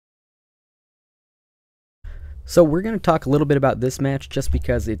So we're going to talk a little bit about this match just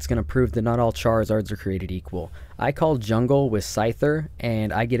because it's going to prove that not all Charizards are created equal. I call jungle with Scyther,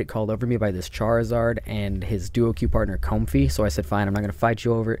 and I get it called over me by this Charizard and his duo Q partner Comfey, so I said fine, I'm not going to fight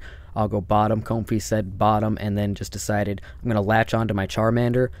you over it. I'll go bottom. Comfey said bottom, and then just decided I'm going to latch onto my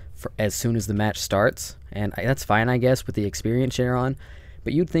Charmander as soon as the match starts, and that's fine I guess with the experience share on,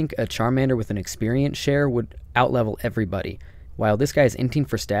 but you'd think a Charmander with an experience share would outlevel everybody. While this guy's inting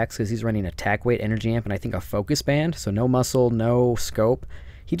for stacks because he's running attack weight, energy amp, and I think a focus band, so no muscle, no scope,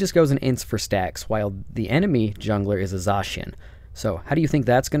 he just goes and ints for stacks, while the enemy jungler is a Zacian. So how do you think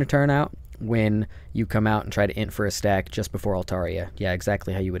that's going to turn out when you come out and try to int for a stack just before Altaria? Yeah,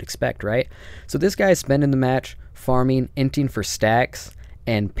 exactly how you would expect, right? So this guy's spending the match farming, inting for stacks,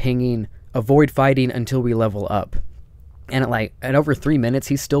 and pinging, avoid fighting until we level up. And at over 3 minutes,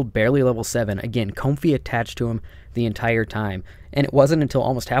 he's still barely level 7. Again, Comfey attached to him the entire time. And it wasn't until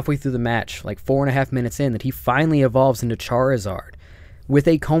almost halfway through the match, like 4.5 minutes in, that he finally evolves into Charizard with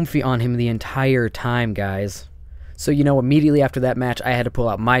a Comfey on him the entire time, guys. So, you know, immediately after that match, I had to pull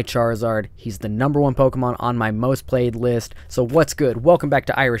out my Charizard. He's the #1 Pokemon on my most played list. So what's good? Welcome back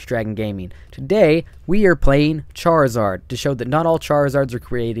to Irish Dragon Gaming. Today, we are playing Charizard to show that not all Charizards are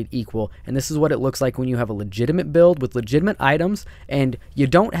created equal. And this is what it looks like when you have a legitimate build with legitimate items and you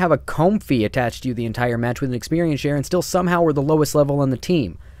don't have a Comfey attached to you the entire match with an experience share and still somehow we're the lowest level on the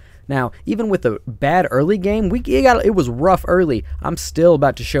team. Now, even with a bad early game, it was rough early. I'm still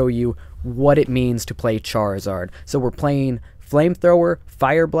about to show you what it means to play Charizard. So we're playing Flamethrower,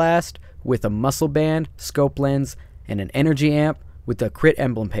 Fire Blast with a Muscle Band, Scope Lens, and an Energy Amp with the Crit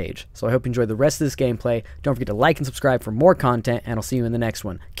Emblem page. So I hope you enjoy the rest of this gameplay. Don't forget to like and subscribe for more content, and I'll see you in the next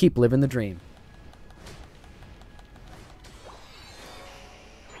one. Keep living the dream.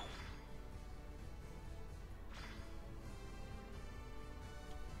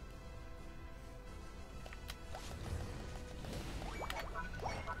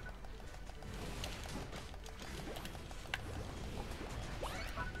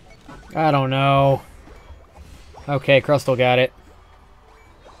 I don't know. Okay, Crustle got it.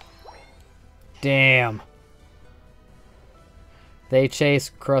 Damn. They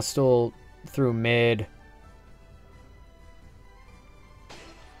chase Crustle through mid.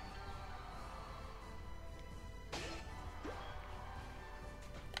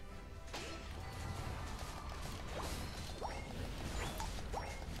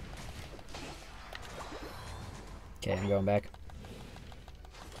 Okay, I'm going back.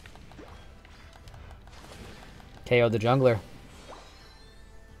 KO the jungler.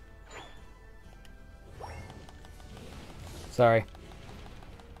 Sorry.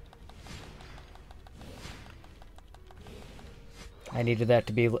 I needed that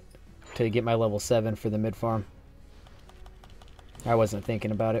to get my level 7 for the mid farm. I wasn't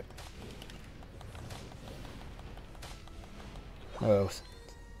thinking about it. Oh. It's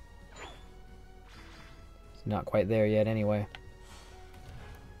not quite there yet anyway.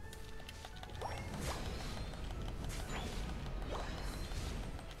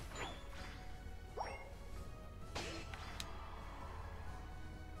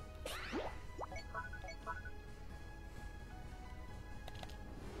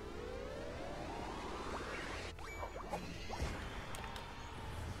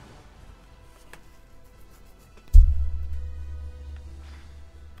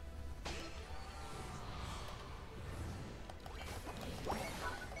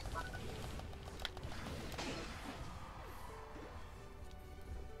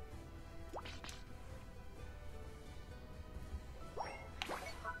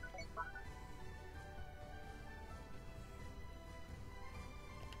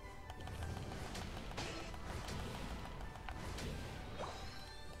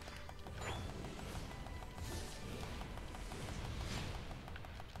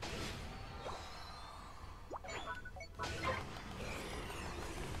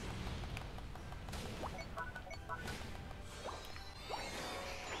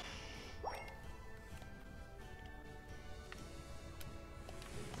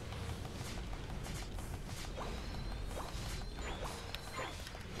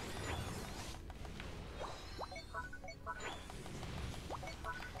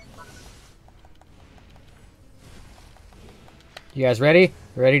 You guys ready?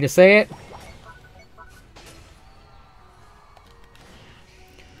 Ready to say it?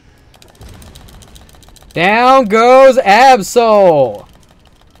 Down goes Absol!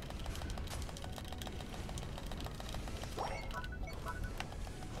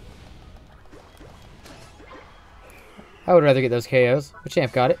 I would rather get those KOs, but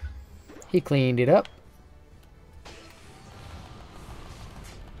Champ got it. He cleaned it up.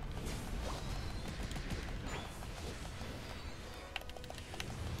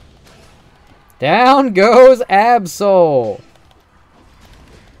 Down goes Absol.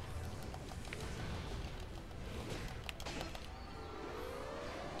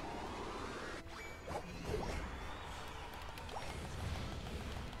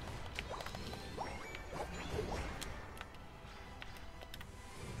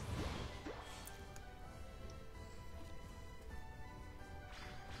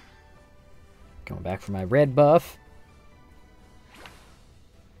 Going back for my red buff.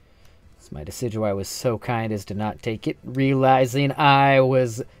 My Decidueye was so kind as to not take it, realizing I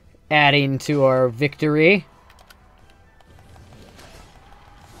was adding to our victory.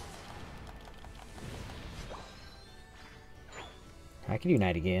 I can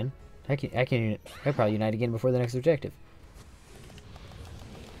unite again. I can probably unite again before the next objective.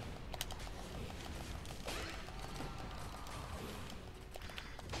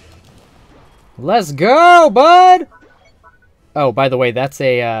 Let's go, bud! Oh, by the way, that's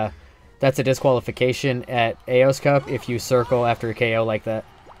a disqualification at Aos Cup if you circle after a KO like that.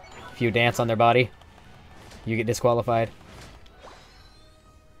 If you dance on their body, you get disqualified.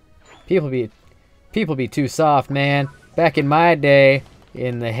 People be too soft, man. Back in my day,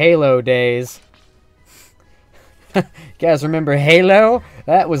 in the Halo days. You guys remember Halo?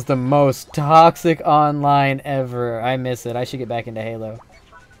 That was the most toxic online ever. I miss it. I should get back into Halo.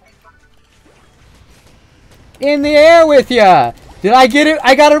 In the air with ya! Did I get it?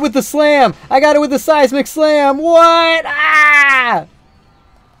 I got it with the slam! I got it with the seismic slam! What? Ah!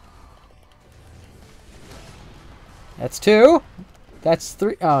 That's 2. That's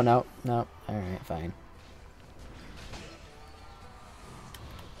 3. Oh, no. No. Alright, fine.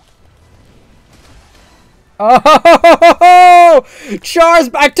 Oh!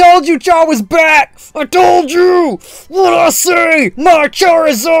 Char's... I told you Char was back! I told you! What'd I say? My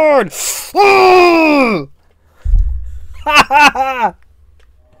Charizard! Oh! Ha ha ha!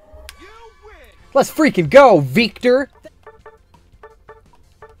 Let's freaking go, Victor!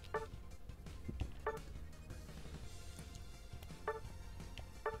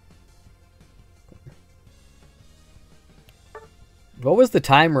 What was the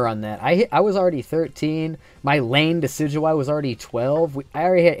timer on that? I was already 13. My lane Decidueye was already 12. I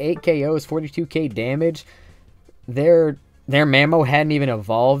already had 8 KOs, 42k damage. Their Mamo hadn't even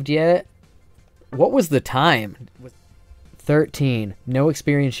evolved yet. What was the time? 13. No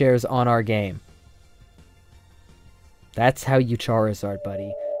experience shares on our game. That's how you Charizard,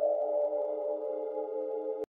 buddy.